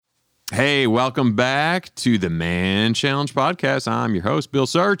Hey, welcome back to the Man Challenge Podcast. I'm your host, Bill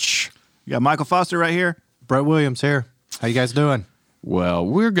Search. You got Michael Foster right here. Brett Williams here. How you guys doing? Well,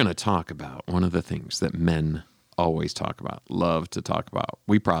 we're going to talk about one of the things that men always talk about, love to talk about.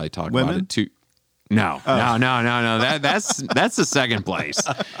 We probably talk about it too. No. That's the second place.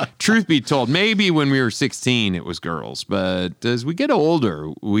 Truth be told, maybe when we were 16, it was girls. But as we get older,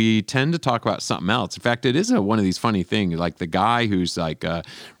 we tend to talk about something else. In fact, it is one of these funny things, like the guy who's like,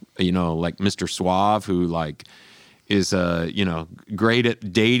 like Mr. Suave, who like is, great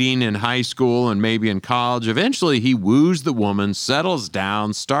at dating in high school and maybe in college. Eventually, he woos the woman, settles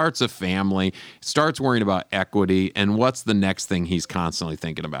down, starts a family, starts worrying about equity. And what's the next thing he's constantly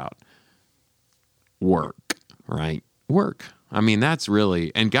thinking about? Work, right? Work. I mean, that's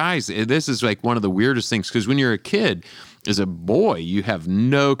really, and guys, this is like one of the weirdest things, because when you're a kid, as a boy, you have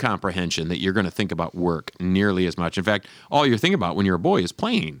no comprehension that you're going to think about work nearly as much. In fact, all you're thinking about when you're a boy is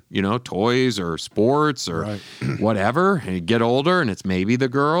playing, toys or sports or whatever. And you get older and it's maybe the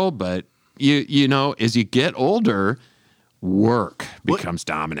girl, but as you get older, work becomes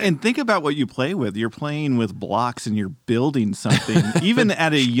dominant. And think about what you play with. You're playing with blocks and you're building something. Even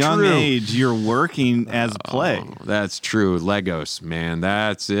at a young age, you're working as play. That's true. Legos, man.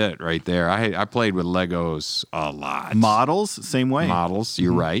 That's it right there. I played with Legos a lot. Models, same way. Models,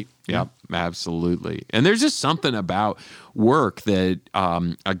 you're right. Yep, absolutely. And there's just something about work that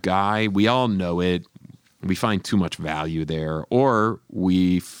a guy, we all know it, we find too much value there, or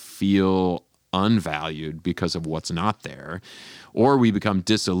we feel unvalued because of what's not there, or we become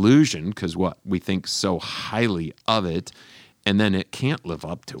disillusioned because we think so highly of it, and then it can't live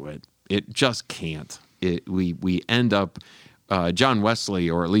up to it. It just can't. We end up, John Wesley,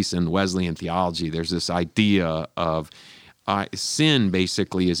 or at least in Wesleyan theology, there's this idea of sin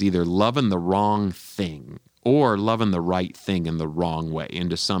basically is either loving the wrong thing or loving the right thing in the wrong way,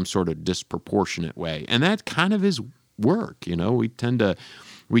 into some sort of disproportionate way, and that kind of is work.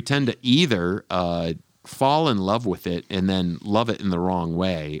 We tend to either fall in love with it and then love it in the wrong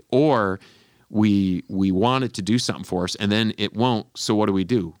way, or we want it to do something for us and then it won't. So what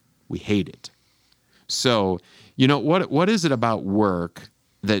do? We hate it. So, what is it about work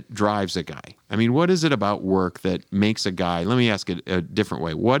that drives a guy? I mean, what is it about work that makes a guy, let me ask it a different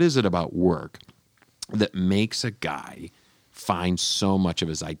way. What is it about work that makes a guy find so much of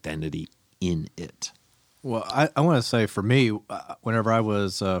his identity in it? Well, I want to say for me, whenever I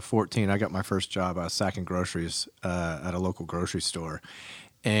was 14, I got my first job. I was sacking groceries at a local grocery store.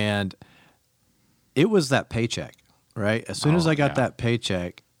 And it was that paycheck, right? As soon as I got that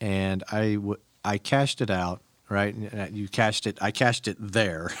paycheck and I cashed it out, right? And I cashed it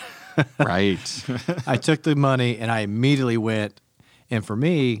there. Right. I took the money and I immediately went, and for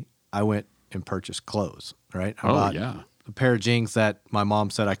me, I went and purchased clothes, right? A pair of jeans that my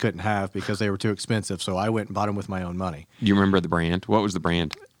mom said I couldn't have because they were too expensive, so I went and bought them with my own money. You remember the brand? What was the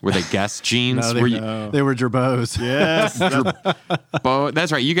brand? Were they Guess jeans? No, they were Gerbeaus. Yes.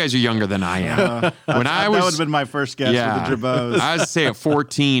 That's right. You guys are younger than I am. That would have been my first guess with the Gerbeaus. I would say at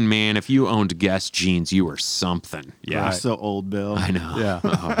 14, man, if you owned Guess jeans, you were something. Yeah. You're so old, Bill. I know.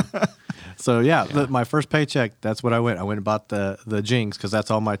 Yeah. So, my first paycheck, that's what I went. I went and bought the jeans because that's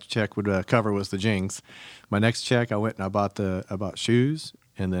all my check would cover was the jeans. My next check, I went and I bought shoes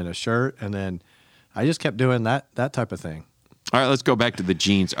and then a shirt, and then I just kept doing that type of thing. All right, let's go back to the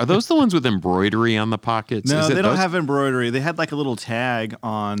jeans. Are those the ones with embroidery on the pockets? No, they don't have embroidery. They had like a little tag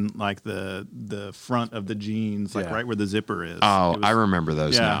on like the front of the jeans, like right where the zipper is. Oh, I remember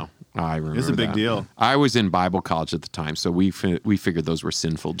those now. I remember. It's a big deal. I was in Bible college at the time, so we figured those were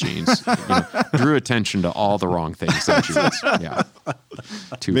sinful jeans. Drew attention to all the wrong things. Jeans. Yeah.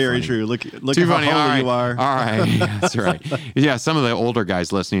 Very true. Look at how holy you are. All right. That's right. Yeah, some of the older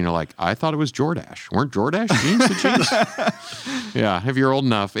guys listening are like, I thought it was Jordache. Weren't Jordache jeans the jeans? Yeah, if you're old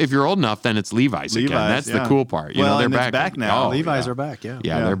enough, then it's Levi's again. That's the cool part. They're back now. Levi's are back, yeah.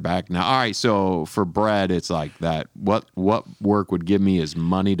 Yeah, they're back now. All right, so for Brett, it's like that. What work would give me is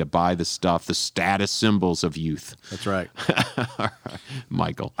money to buy the stuff, the status symbols of youth. That's right. All right.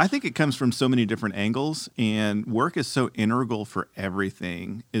 Michael. I think it comes from so many different angles, and work is so integral for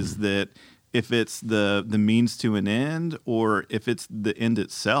everything, is that if it's the means to an end or if it's the end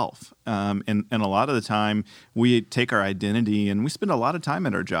itself. And a lot of the time we take our identity and we spend a lot of time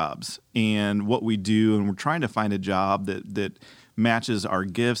at our jobs and what we do, and we're trying to find a job that matches our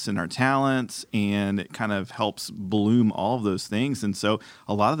gifts and our talents, and it kind of helps bloom all of those things. And so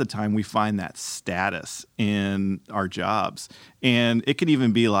a lot of the time we find that status in our jobs. And it could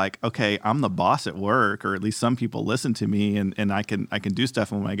even be like, okay, I'm the boss at work, or at least some people listen to me, and I can do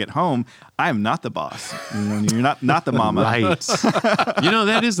stuff. And when I get home, I am not the boss. You're not the mama. Right.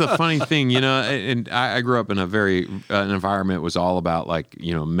 That is the funny thing, and I grew up in a very, an environment that was all about like,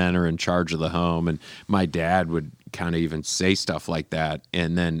 men are in charge of the home. And my dad would kind of even say stuff like that.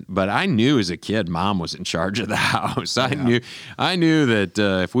 But I knew as a kid, mom was in charge of the house. I knew that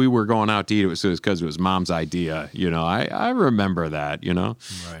if we were going out to eat, it was because it was mom's idea. I remember that,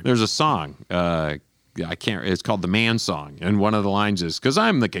 Right. There's a song, it's called The Man Song. And one of the lines is, because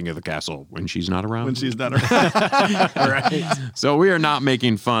I'm the king of the castle when she's not around. When she's not around. Right. So we are not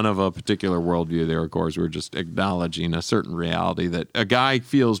making fun of a particular worldview there, of course. We're just acknowledging a certain reality that a guy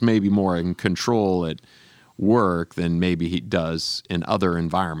feels maybe more in control at work than maybe he does in other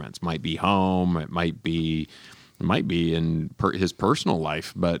environments. Might be home, it might be in his personal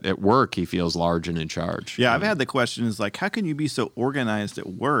life, but at work he feels large and in charge. Yeah, I've had the question is like, how can you be so organized at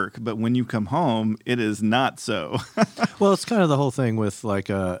work, but when you come home, it is not so? Well, it's kind of the whole thing with like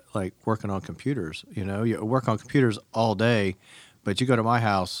working on computers. You work on computers all day, but you go to my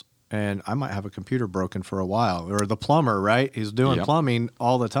house and I might have a computer broken for a while. Or the plumber, right? He's doing plumbing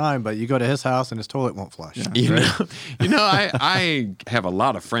all the time, but you go to his house and his toilet won't flush. Yeah. I have a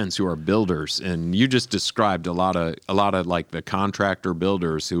lot of friends who are builders, and you just described a lot of like the contractor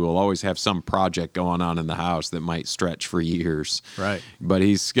builders who will always have some project going on in the house that might stretch for years. Right. But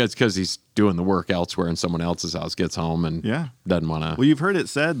it's because he's doing the work elsewhere in someone else's house, gets home and doesn't want to. Well, you've heard it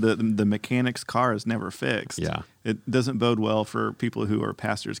said that the mechanic's car is never fixed. Yeah. It doesn't bode well for people who are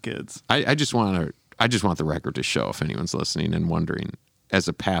pastors' kids. I just want the record to show, if anyone's listening and wondering, as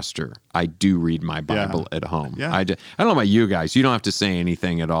a pastor, I do read my Bible at home. Yeah. I don't know about you guys. You don't have to say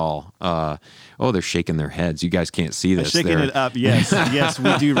anything at all. They're shaking their heads. You guys can't see this. Shaking it up, yes. Yes,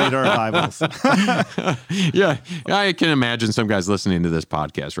 we do read our Bibles. Yeah, I can imagine some guys listening to this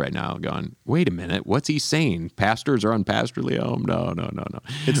podcast right now going, wait a minute, what's he saying? Pastors are unpastorly home? No.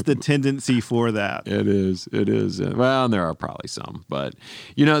 It's the tendency for that. It is. Well, and there are probably some. But,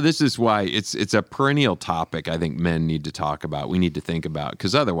 this is why it's a perennial topic I think men need to talk about. We need to think about,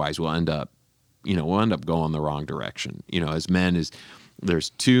 because otherwise we'll end up going the wrong direction. As men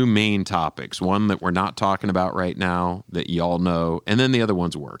there's two main topics. One that we're not talking about right now that y'all know, and then the other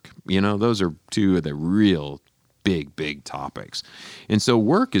one's work. Those are two of the real big topics. And so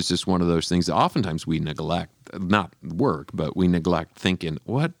work is just one of those things that oftentimes we neglect, not work, but we neglect thinking,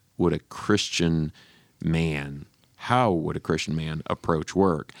 how would a Christian man approach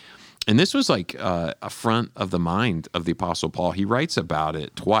work? And this was like a front of the mind of the Apostle Paul. He writes about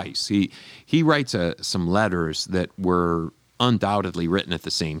it twice. He writes some letters that were undoubtedly written at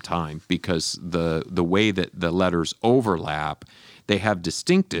the same time, because the way that the letters overlap, they have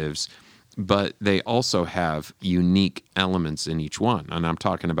distinctives, but they also have unique elements in each one. And I'm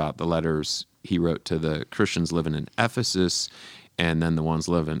talking about the letters he wrote to the Christians living in Ephesus, and then the ones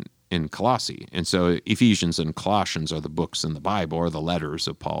living in Colossae. And so Ephesians and Colossians are the books in the Bible, or the letters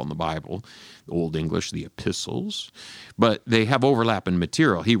of Paul in the Bible, Old English, the epistles. But they have overlapping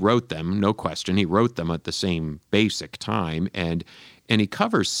material. He wrote them, no question. He wrote them at the same basic time, and he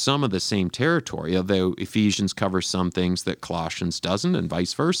covers some of the same territory, although Ephesians covers some things that Colossians doesn't, and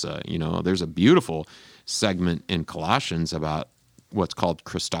vice versa. There's a beautiful segment in Colossians about what's called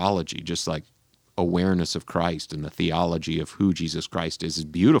Christology, just like awareness of Christ and the theology of who Jesus Christ is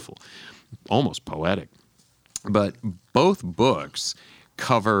beautiful, almost poetic. But both books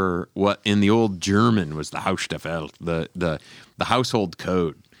cover what in the old German was the Hausstaffel, the household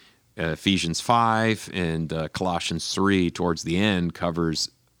code. Ephesians 5 and Colossians 3 towards the end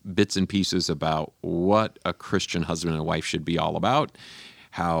covers bits and pieces about what a Christian husband and wife should be all about,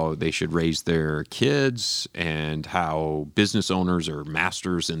 how they should raise their kids, and how business owners or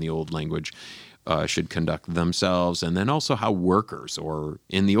masters in the old language should conduct themselves, and then also how workers, or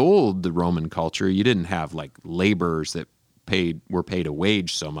in the Roman culture, you didn't have like laborers that were paid a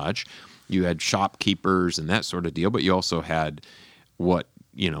wage so much. You had shopkeepers and that sort of deal, but you also had what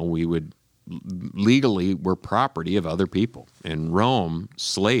we would legally were property of other people. In Rome,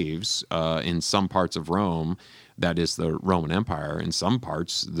 slaves in some parts of Rome, that is the Roman Empire, in some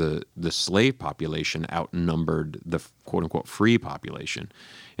parts, the slave population outnumbered the quote-unquote free population.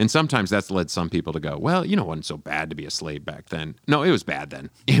 And sometimes that's led some people to go, well, it wasn't so bad to be a slave back then. No, it was bad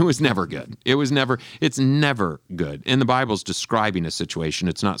then. It was never good. It's never good. And the Bible's describing a situation.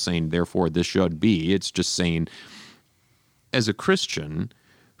 It's not saying, therefore, this should be. It's just saying, as a Christian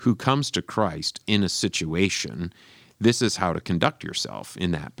who comes to Christ in a situation, this is how to conduct yourself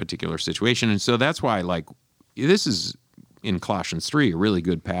in that particular situation. And so that's why, like, this is in Colossians 3, a really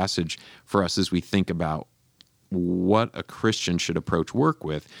good passage for us as we think about what a Christian should approach work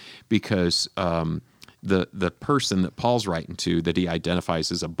with, because the person that Paul's writing to, that he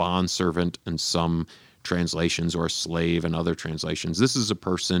identifies as a bondservant in some translations, or a slave in other translations, this is a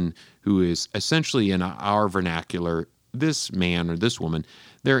person who is essentially, in our vernacular, this man or this woman,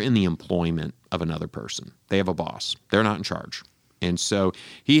 they're in the employment of another person. They have a boss. They're not in charge. And so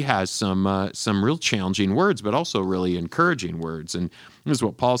he has some real challenging words, but also really encouraging words. And this is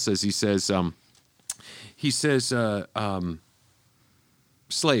what Paul says. He says,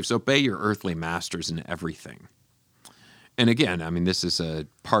 slaves, obey your earthly masters in everything. And again, I mean, this is a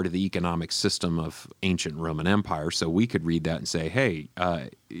part of the economic system of ancient Roman Empire. So we could read that and say, hey,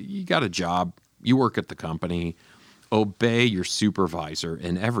 you got a job, you work at the company, obey your supervisor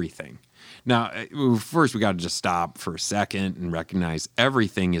in everything. Now, first we got to just stop for a second and recognize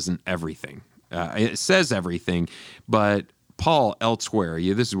everything isn't everything. It says everything, but Paul elsewhere,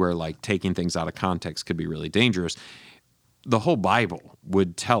 this is where like taking things out of context could be really dangerous. The whole Bible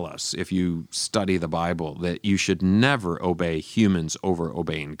would tell us, if you study the Bible, that you should never obey humans over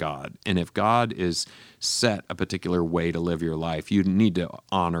obeying God. And if God is set a particular way to live your life, you need to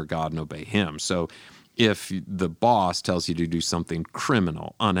honor God and obey him. So if the boss tells you to do something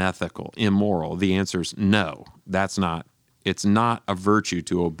criminal, unethical, immoral, the answer is no. It's not a virtue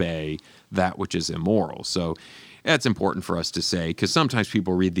to obey that which is immoral. So that's important for us to say, because sometimes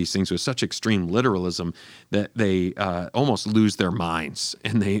people read these things with such extreme literalism that they almost lose their minds,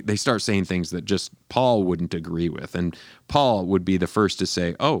 and they start saying things that just Paul wouldn't agree with. And Paul would be the first to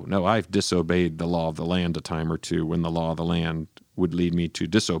say, oh, no, I've disobeyed the law of the land a time or two when the law of the land would lead me to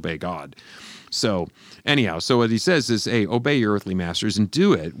disobey God. So anyhow, so what he says is, hey, obey your earthly masters and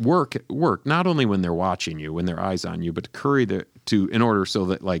do it. Work not only when they're watching you, when their eyes on you, but in order so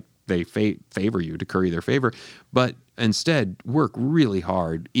that like they favor you, to curry their favor, but instead work really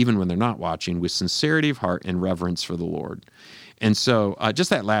hard, even when they're not watching, with sincerity of heart and reverence for the Lord. And so just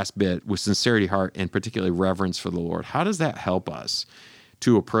that last bit, with sincerity of heart and particularly reverence for the Lord, how does that help us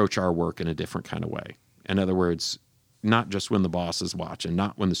to approach our work in a different kind of way? In other words, not just when the boss is watching,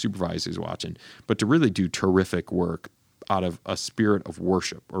 not when the supervisor is watching, but to really do terrific work out of a spirit of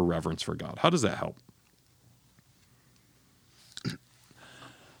worship or reverence for God. How does that help?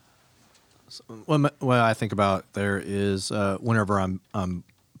 What I think about there is whenever I'm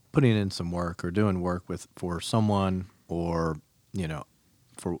putting in some work or doing work for someone, or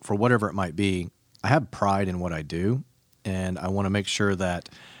for whatever it might be, I have pride in what I do, and I want to make sure that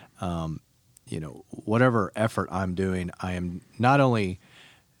whatever effort I'm doing, I am not only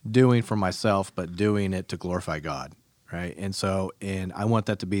doing for myself, but doing it to glorify God, right? And I want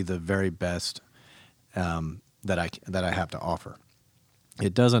that to be the very best that I have to offer.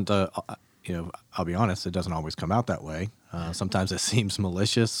 It doesn't. I'll be honest, it doesn't always come out that way. Sometimes it seems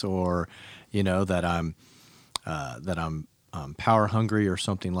malicious, or, that I'm power hungry or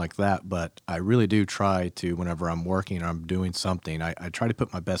something like that. But I really do try to, whenever I'm working or I'm doing something, I try to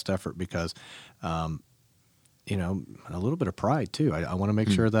put my best effort, because, a little bit of pride too. I want to make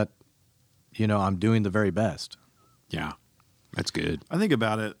sure that, I'm doing the very best. Yeah. That's good. I think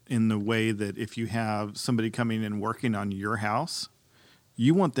about it in the way that if you have somebody coming and working on your house,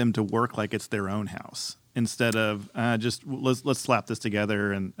 you want them to work like it's their own house, instead of just let's slap this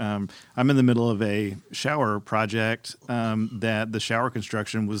together. And I'm in the middle of a shower project that the shower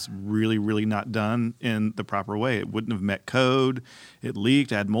construction was really, really not done in the proper way. It wouldn't have met code. It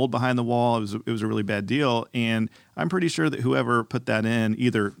leaked. I had mold behind the wall. It was a really bad deal. And I'm pretty sure that whoever put that in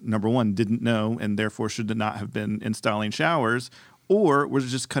either, number one, didn't know and therefore should not have been installing showers, or was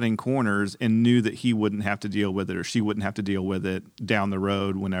just cutting corners and knew that he wouldn't have to deal with it, or she wouldn't have to deal with it down the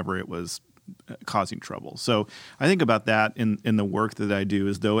road whenever it was causing trouble. So I think about that in the work that I do,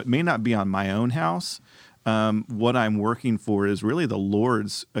 as though it may not be on my own house. What I'm working for is really the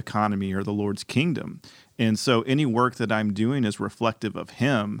Lord's economy or the Lord's kingdom. And so any work that I'm doing is reflective of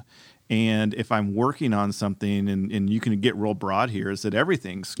him. And if I'm working on something, and you can get real broad here, is that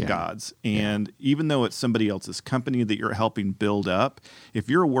everything's God's. And even though it's somebody else's company that you're helping build up, if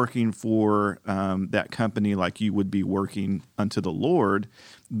you're working for that company like you would be working unto the Lord,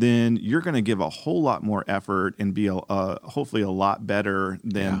 then you're going to give a whole lot more effort and be hopefully a lot better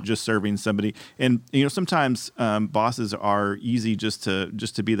than just serving somebody. And sometimes bosses are easy just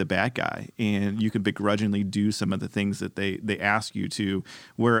to be the bad guy, and you can begrudgingly do some of the things that they ask you to,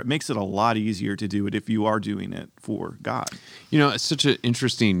 where it makes it a lot easier to do it if you are doing it for God. It's such an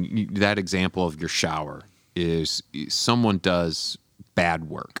interesting, that example of your shower is someone does bad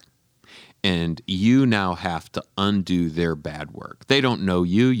work. and you now have to undo their bad work. They don't know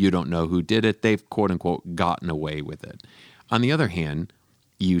you. You don't know who did it. They've, quote unquote, gotten away with it. On the other hand,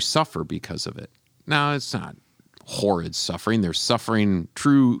 you suffer because of it. Now, it's not horrid suffering. There's suffering,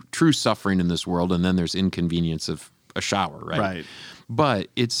 true suffering in this world, and then there's inconvenience of a shower, right? Right. But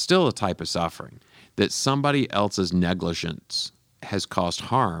it's still a type of suffering that somebody else's negligence has caused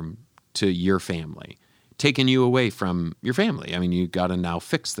harm to your family, taken you away from your family. I mean, you've got to now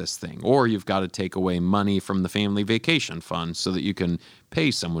fix this thing, or you've got to take away money from the family vacation fund so that you can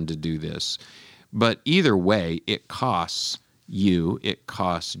pay someone to do this. But either way, it costs you, it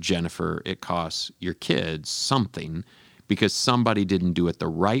costs Jennifer, it costs your kids something because somebody didn't do it the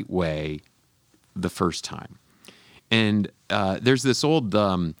right way the first time. And there's this old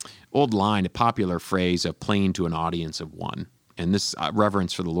line, a popular phrase of playing to an audience of one. And this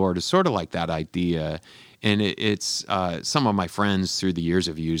reverence for the Lord is sort of like that idea. And it's some of my friends through the years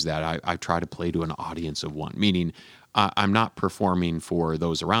have used that. I try to play to an audience of one, meaning I'm not performing for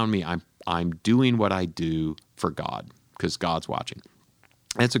those around me. I'm doing what I do for God because God's watching.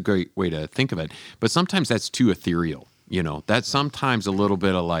 That's a great way to think of it. But sometimes that's too ethereal. That's sometimes a little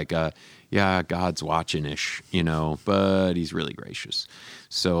bit of like yeah, God's watching-ish, but he's really gracious.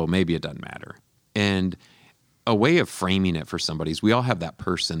 So maybe it doesn't matter. And a way of framing it for somebody is we all have that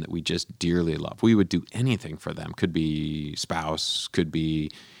person that we just dearly love. We would do anything for them. Could be spouse, could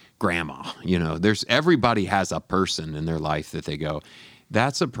be grandma. Everybody has a person in their life that they go,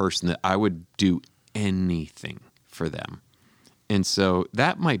 that's a person that I would do anything for them. And so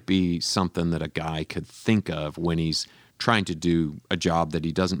that might be something that a guy could think of when he's trying to do a job that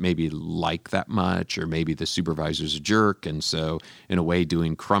he doesn't maybe like that much, or maybe the supervisor's a jerk, and so in a way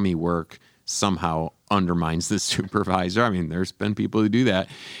doing crummy work somehow undermines the supervisor. I mean, there's been people who do that.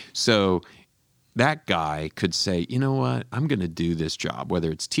 So that guy could say, you know what, I'm going to do this job, whether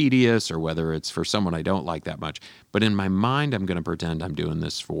it's tedious or whether it's for someone I don't like that much. But in my mind, I'm going to pretend I'm doing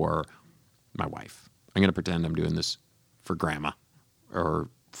this for my wife. I'm going to pretend I'm doing this for grandma or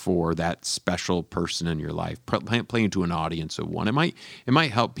for that special person in your life, playing to an audience of one. It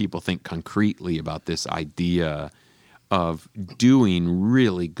might help people think concretely about this idea of doing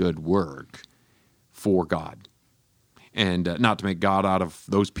really good work for God. And not to make God out of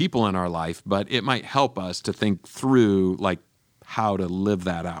those people in our life, but it might help us to think through like how to live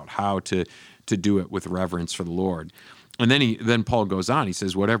that out, how to do it with reverence for the Lord. And then Paul goes on, he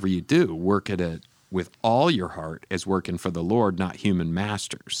says, whatever you do, work at it with all your heart as working for the Lord, not human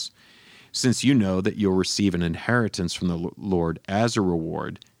masters, since you know that you'll receive an inheritance from the Lord as a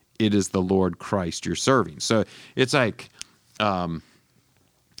reward. It is the Lord Christ you're serving. So it's like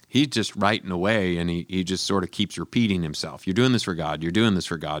he's just writing away, and he just sort of keeps repeating himself. You're doing this for God. You're doing this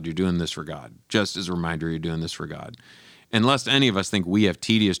for God. You're doing this for God. Just as a reminder, you're doing this for God. And lest any of us think we have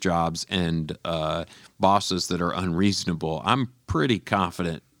tedious jobs and bosses that are unreasonable, I'm pretty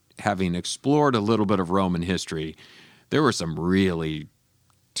confident, having explored a little bit of Roman history, there were some really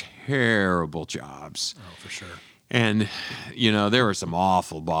terrible jobs. Oh, for sure. And, there were some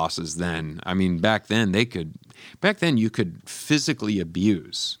awful bosses then. I mean, back then you could physically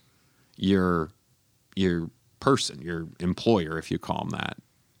abuse your person, your employer, if you call them that.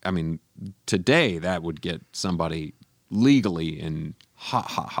 I mean, today that would get somebody legally in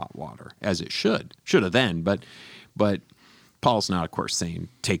hot water, as it should have then. But Paul's not, of course, saying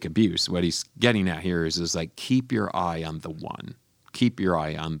take abuse. What he's getting at here is like, keep your eye on the one. Keep your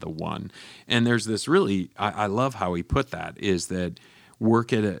eye on the one. And there's this really, I love how he put that, is that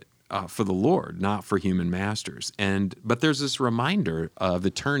work at it for the Lord, not for human masters. But there's this reminder of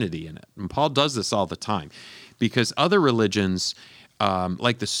eternity in it. And Paul does this all the time, because other religions,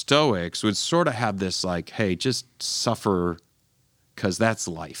 like the Stoics, would sort of have this like, hey, just suffer because that's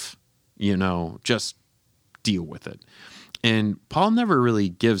life, just deal with it. And Paul never really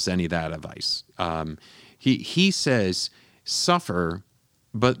gives any of that advice. He says, suffer,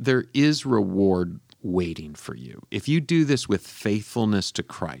 but there is reward waiting for you. If you do this with faithfulness to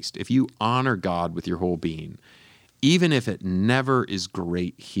Christ, if you honor God with your whole being, even if it never is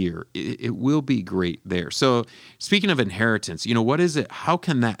great here, it will be great there. So speaking of inheritance, what is it? How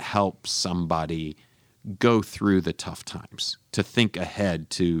can that help somebody go through the tough times, to think ahead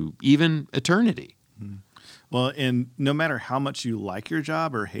to even eternity? Mm-hmm. Well, and no matter how much you like your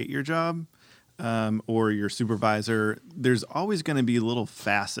job or hate your job, or your supervisor, there's always going to be little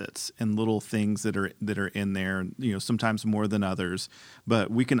facets and little things that are in there. Sometimes more than others, but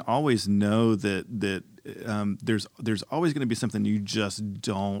we can always know that there's always going to be something you just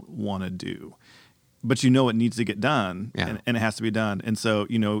don't want to do. but you know it needs to get done, Yeah. and it has to be done. And so,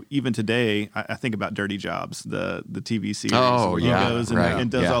 even today, I think about Dirty Jobs, the TV series, Oh, where yeah, he goes and, right, and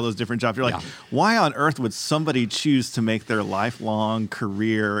does yeah. all those different jobs. You're like, Yeah. why on earth would somebody choose to make their lifelong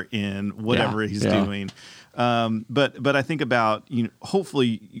career in whatever he's doing? But I think about,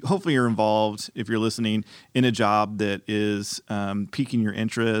 hopefully you're involved, if you're listening, in a job that is piquing your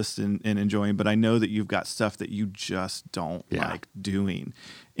interest and enjoying. But I know that you've got stuff that you just don't like doing.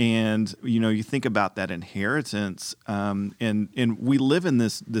 And, you think about that inheritance, and we live in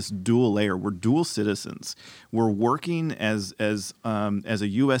this dual layer. We're dual citizens. We're working as a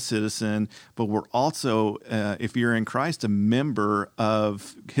U.S. citizen, but we're also, if you're in Christ, a member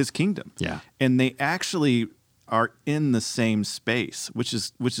of His kingdom. Yeah. And they actually are in the same space, which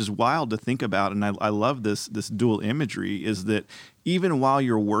is wild to think about. And I love this dual imagery, is that even while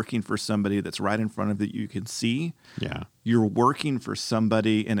you're working for somebody that's right in front of that you can see, you're working for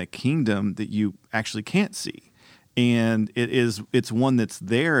somebody in a kingdom that you actually can't see. And it's one that's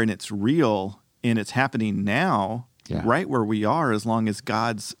there and it's real and it's happening now, right where we are, as long as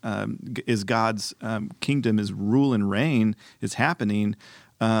God's kingdom, His rule and reign is happening.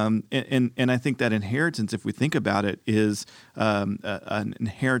 And I think that inheritance, if we think about it, is an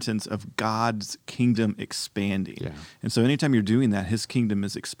inheritance of God's kingdom expanding. Yeah. And so anytime you're doing that, His kingdom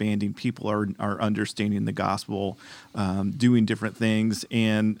is expanding. People are understanding the gospel, doing different things,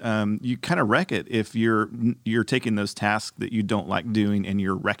 and you kind of wreck it if you're taking those tasks that you don't like doing and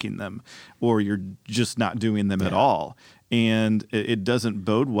you're wrecking them, or you're just not doing them at all. And it doesn't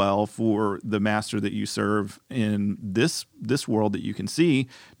bode well for the master that you serve in this world that you can see,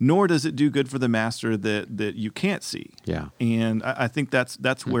 nor does it do good for the master that you can't see. Yeah. And I think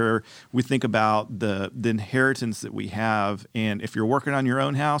that's where we think about the inheritance that we have. And if you're working on your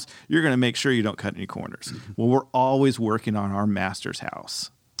own house, you're going to make sure you don't cut any corners. Well, we're always working on our master's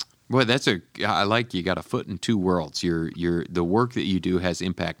house. Well, I like you got a foot in two worlds. The work that you do has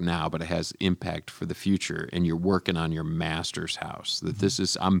impact now, but it has impact for the future, and you're working on your master's house. That this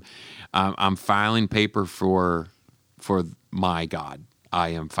is I'm filing paper for my God. I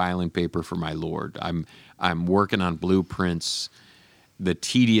am filing paper for my Lord. I'm working on blueprints. The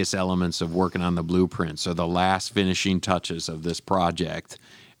tedious elements of working on the blueprints are the last finishing touches of this project,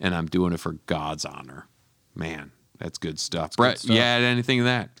 and I'm doing it for God's honor. Man, that's good stuff. Brett, you add anything to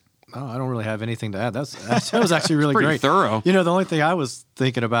that? No, I don't really have anything to add. That was actually really pretty great. Thorough. The only thing I was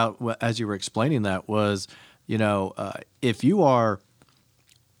thinking about as you were explaining that was, if you are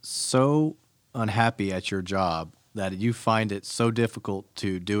so unhappy at your job that you find it so difficult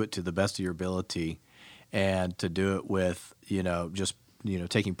to do it to the best of your ability and to do it with, just,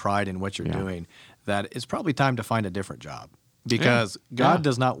 taking pride in what you're doing, that it's probably time to find a different job, because God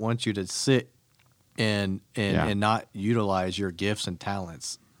does not want you to sit and not utilize your gifts and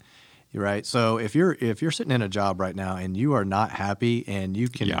talents. Right. So if you're sitting in a job right now and you are not happy and you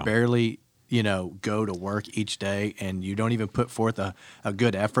can barely, go to work each day and you don't even put forth a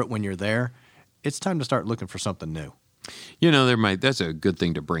good effort when you're there, it's time to start looking for something new. That's a good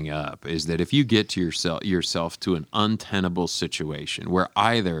thing to bring up, is that if you get to yourself to an untenable situation where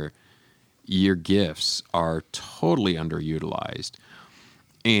either your gifts are totally underutilized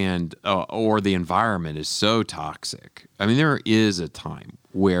and or the environment is so toxic. I mean, there is a time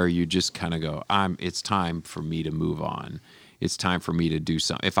where you just kind of go, it's time for me to move on. It's time for me to do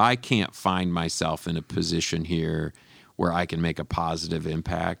something. If I can't find myself in a position here where I can make a positive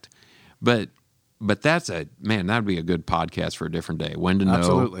impact, but that'd be a good podcast for a different day. When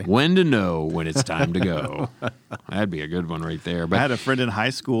to know when it's time to go. That'd be a good one right there. But I had a friend in high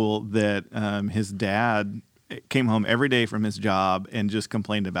school that his dad came home every day from his job and just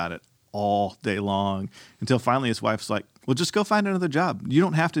complained about it all day long, until finally his wife's like, well, just go find another job. You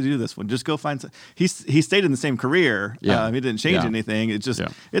don't have to do this one. Just go find some. He stayed in the same career. He didn't change anything. It just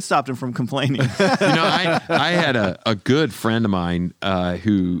it stopped him from complaining. I had a good friend of mine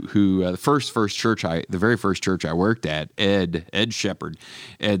who the very first church I worked at, Ed Shepard.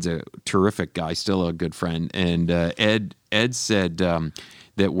 Ed's a terrific guy, still a good friend. And Ed said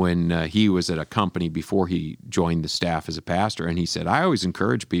that when he was at a company before he joined the staff as a pastor, and he said, I always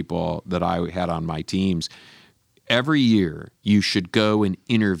encourage people that I had on my teams, every year you should go and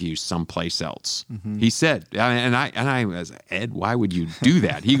interview someplace else. Mm-hmm. He said, and I was, Ed, why would you do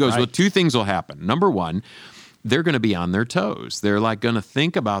that? He goes, Well, two things will happen. Number one, they're going to be on their toes. They're like going to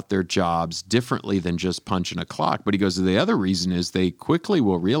think about their jobs differently than just punching a clock. But he goes, the other reason is they quickly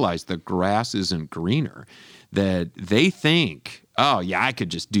will realize the grass isn't greener, that they think, oh, yeah, I could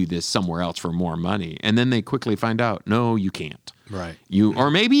just do this somewhere else for more money. And then they quickly find out, no, you can't. Right.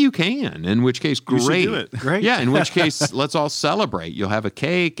 Or maybe you can, in which case, You should great. do it. Great. Yeah, in which case, let's all celebrate. You'll have a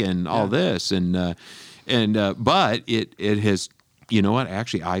cake and all this. But it has, you know what?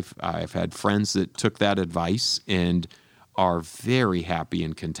 Actually, I've had friends that took that advice and are very happy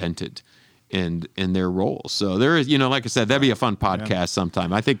and contented in their roles. So there is, like I said, that'd be a fun podcast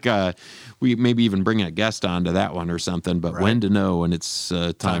sometime. I think we maybe even bring a guest onto that one or something, but when to know when it's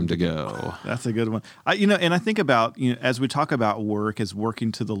time to go. That's a good one. And I think about, as we talk about work as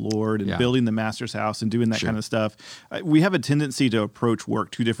working to the Lord and building the master's house and doing that kind of stuff, we have a tendency to approach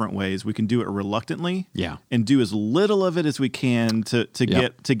work two different ways. We can do it reluctantly and do as little of it as we can to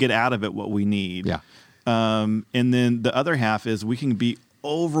get out of it what we need. Yeah. And then the other half is we can be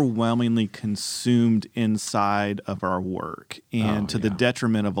overwhelmingly consumed inside of our work and to the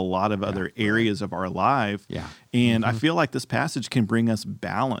detriment of a lot of other areas of our life. Yeah. And I feel like this passage can bring us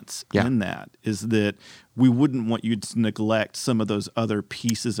balance in that, is that we wouldn't want you to neglect some of those other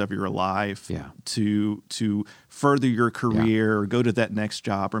pieces of your life to further your career or go to that next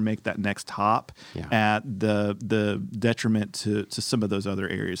job or make that next hop at the detriment to some of those other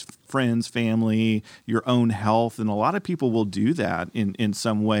areas, friends, family, your own health. And a lot of people will do that in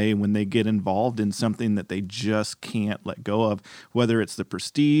some way when they get involved in something that they just can't let go of, whether it's the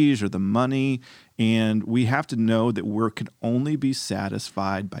prestige or the money. And we have to know that work can only be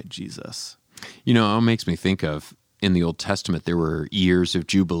satisfied by Jesus. It makes me think of, in the Old Testament, there were years of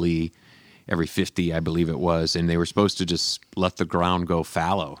Jubilee, every 50, I believe it was, and they were supposed to just let the ground go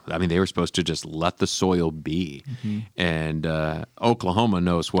fallow. I mean, they were supposed to just let the soil be. Mm-hmm. And Oklahoma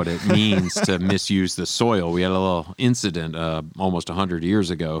knows what it means to misuse the soil. We had a little incident almost 100 years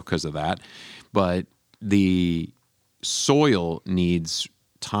ago because of that. But the soil needs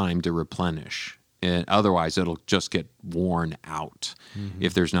time to replenish. And otherwise, it'll just get worn out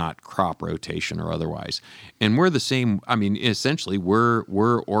if there's not crop rotation or otherwise. And we're the same. I mean, essentially, we're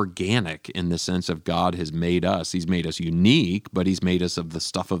organic in the sense of God has made us. He's made us unique, but He's made us of the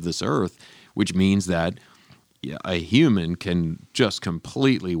stuff of this earth, which means that a human can just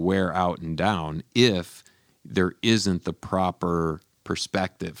completely wear out and down if there isn't the proper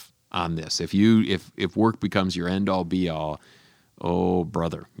perspective on this. If work becomes your end all be all, oh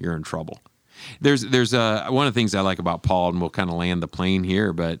brother, you're in trouble. There's one of the things I like about Paul, and we'll kind of land the plane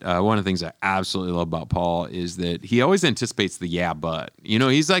here, but one of the things I absolutely love about Paul is that he always anticipates the but.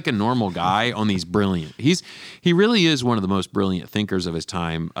 He's like a normal guy, only he's brilliant. He really is one of the most brilliant thinkers of his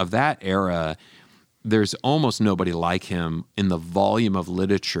time. Of that era, there's almost nobody like him in the volume of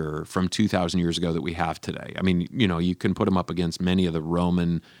literature from 2,000 years ago that we have today. I mean, you can put him up against many of the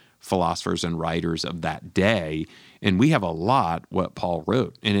Roman philosophers and writers of that day, and we have a lot what Paul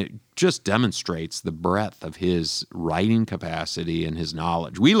wrote, and it just demonstrates the breadth of his writing capacity and his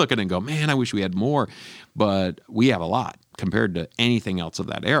knowledge. We look at it and go, man, I wish we had more, but we have a lot compared to anything else of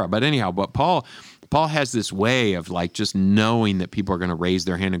that era. But anyhow, but Paul has this way of like just knowing that people are going to raise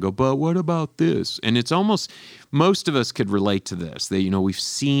their hand and go, but what about this? And it's almost, most of us could relate to this.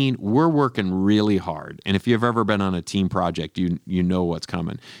 That, we're working really hard. And if you've ever been on a team project, you know what's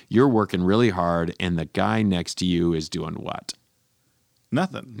coming. You're working really hard, and the guy next to you is doing what?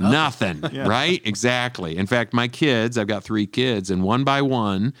 Nothing. Yeah. Right? Exactly. In fact, my kids, I've got 3 kids, and one by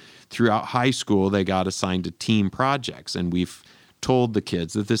one throughout high school, they got assigned to team projects. And we've told the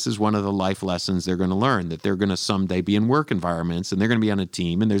kids that this is one of the life lessons they're going to learn, that they're going to someday be in work environments, and they're going to be on a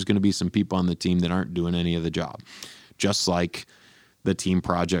team, and there's going to be some people on the team that aren't doing any of the job. Just like the team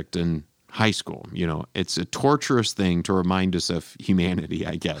project in high school. It's a torturous thing to remind us of humanity,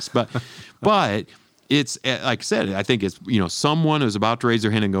 I guess. But it's, like I said, I think it's, someone who's about to raise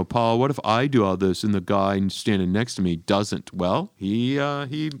their hand and go, Paul, what if I do all this and the guy standing next to me doesn't? Well, he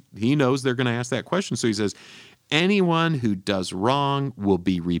knows they're going to ask that question. So he says, anyone who does wrong will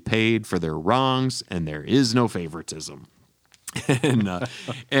be repaid for their wrongs, and there is no favoritism.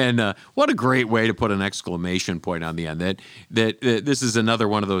 and what a great way to put an exclamation point on the end. That this is another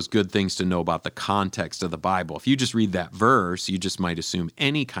one of those good things to know about the context of the Bible. If you just read that verse, you just might assume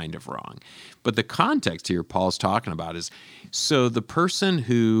any kind of wrong. But the context here Paul's talking about is, so the person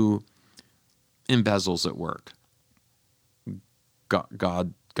who embezzles at work,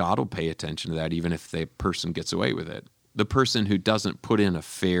 God will pay attention to that, even if the person gets away with it. The person who doesn't put in a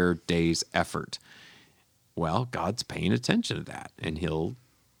fair day's effort, well, God's paying attention to that, and He'll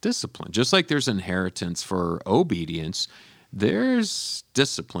discipline. Just like there's inheritance for obedience, there's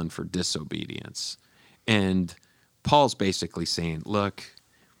discipline for disobedience. And Paul's basically saying, look,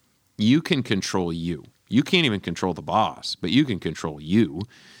 you can control you. You can't even control the boss, but you can control you.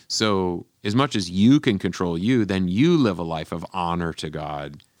 So as much as you can control you, then you live a life of honor to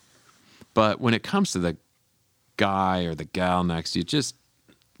God. But when it comes to the guy or the gal next to you, just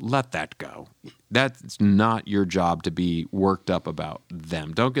let that go. That's not your job to be worked up about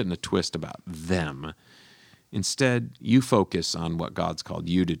them. Don't get in a twist about them. Instead, you focus on what God's called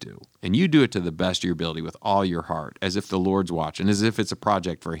you to do. And you do it to the best of your ability with all your heart, as if the Lord's watching, as if it's a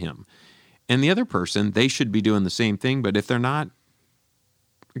project for him. And the other person, they should be doing the same thing, but if they're not,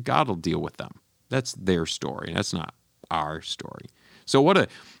 God will deal with them. That's their story. That's not our story. So what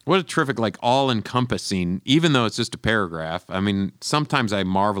a terrific, like, all-encompassing, even though it's just a paragraph. I mean, sometimes I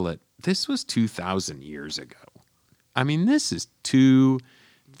marvel at, this was 2,000 years ago. I mean, this is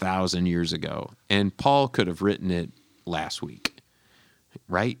 2,000 years ago. And Paul could have written it last week,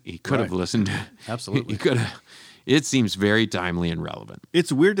 right? He could have listened to it. Absolutely. He could have. It seems very timely and relevant.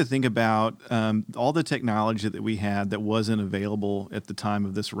 It's weird to think about all the technology that we had that wasn't available at the time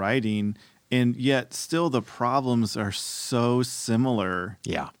of this writing, and yet still the problems are so similar.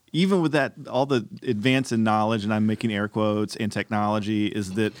 Yeah. Even with that, all the advance in knowledge, and I'm making air quotes, and technology,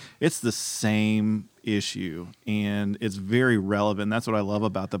 is that it's the same issue, and it's very relevant. That's what I love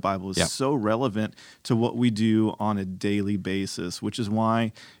about the Bible. It's so relevant to what we do on a daily basis, which is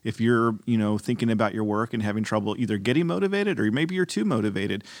why if you're, thinking about your work and having trouble either getting motivated or maybe you're too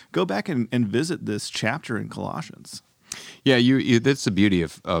motivated, go back and visit this chapter in Colossians. Yeah, that's the beauty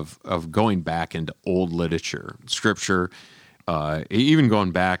of going back into old literature, scripture, even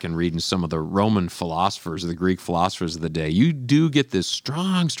going back and reading some of the Roman philosophers, the Greek philosophers of the day. You do get this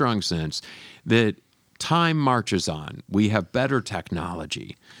strong, strong sense that time marches on. We have better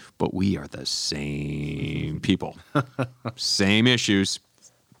technology, but we are the same people, same issues.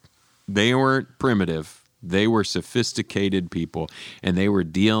 They weren't primitive. They were sophisticated people, and they were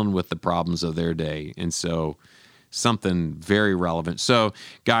dealing with the problems of their day. And so something very relevant. So,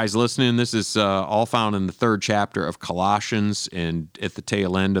 guys listening, this is all found in the 3rd chapter of Colossians, and at the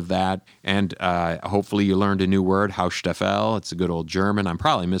tail end of that. And hopefully you learned a new word, Hausstaffel. It's a good old German. I'm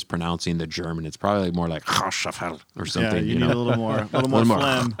probably mispronouncing the German. It's probably more like Hausstaffel or something. Yeah, you need a little more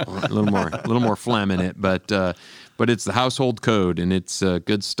phlegm. A little more phlegm in it. But it's the household code, and it's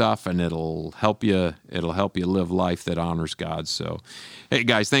good stuff, and it'll help you live life that honors God. So, hey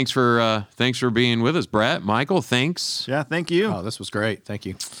guys, thanks for being with us. Brett, Michael, thanks. Yeah, thank you. Oh, this was great. Thank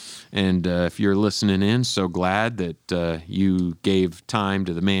you. And if you're listening in, so glad that you gave time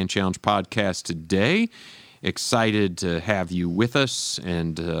to the Man Challenge podcast today. Excited to have you with us,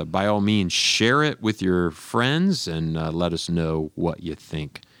 and by all means, share it with your friends and let us know what you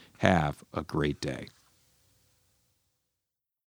think. Have a great day.